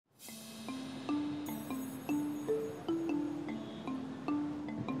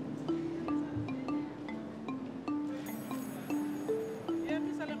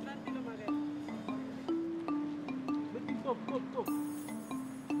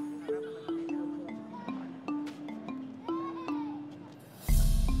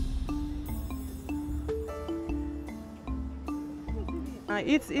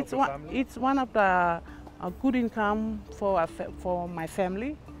It's one of the good income for my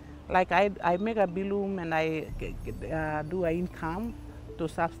family. Like I make a bilum and I do an income to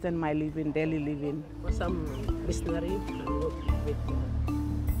sustain my daily living. For some missionary with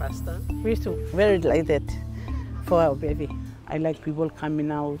pasta. We used to wear it like that for our baby. I like people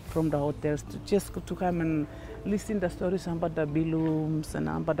coming out from the hotels to come and listen the stories about the bilums and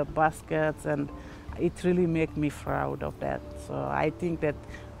about the baskets, and it really makes me proud of that. So I think that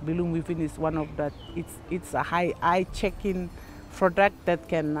bilum weaving is one of the, it's a high checking product that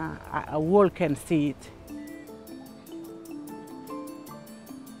can a world can see it.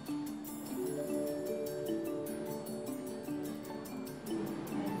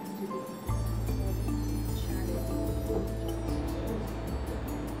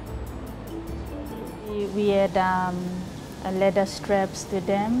 We had leather straps to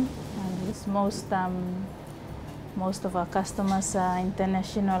them, and most of our customers are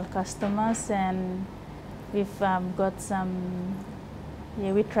international customers, and we've got some.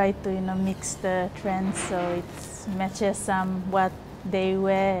 Yeah, we try to mix the trends so it matches what they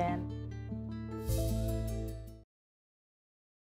wear.